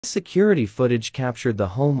Security footage captured the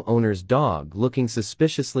homeowner's dog looking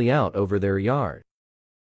suspiciously out over their yard.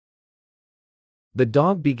 The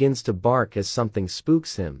dog begins to bark as something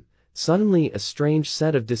spooks him. Suddenly, a strange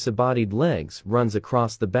set of disembodied legs runs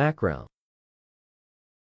across the background.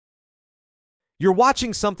 You're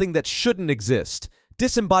watching something that shouldn't exist.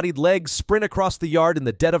 Disembodied legs sprint across the yard in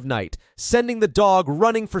the dead of night, sending the dog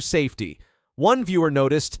running for safety. One viewer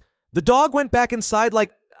noticed, "The dog went back inside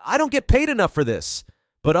like, I don't get paid enough for this."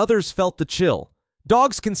 But others felt the chill.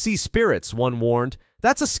 "Dogs can see spirits," one warned.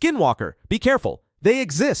 "That's a skinwalker. Be careful. They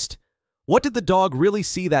exist." What did the dog really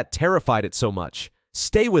see that terrified it so much?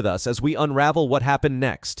 Stay with us as we unravel what happened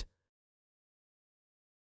next.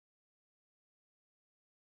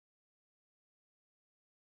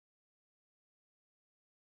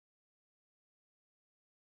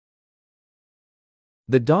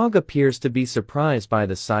 The dog appears to be surprised by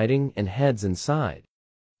the sighting and heads inside.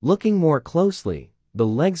 Looking more closely, the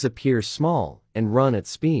legs appear small and run at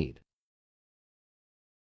speed.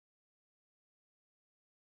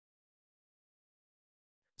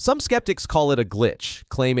 Some skeptics call it a glitch,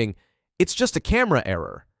 claiming it's just a camera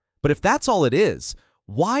error. But if that's all it is,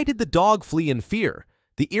 why did the dog flee in fear?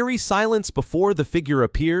 The eerie silence before the figure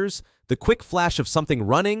appears, the quick flash of something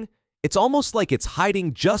running, it's almost like it's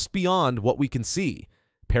hiding just beyond what we can see.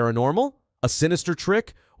 Paranormal? A sinister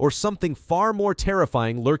trick? Or something far more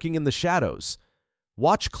terrifying lurking in the shadows?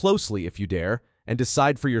 Watch closely if you dare, and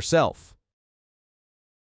decide for yourself.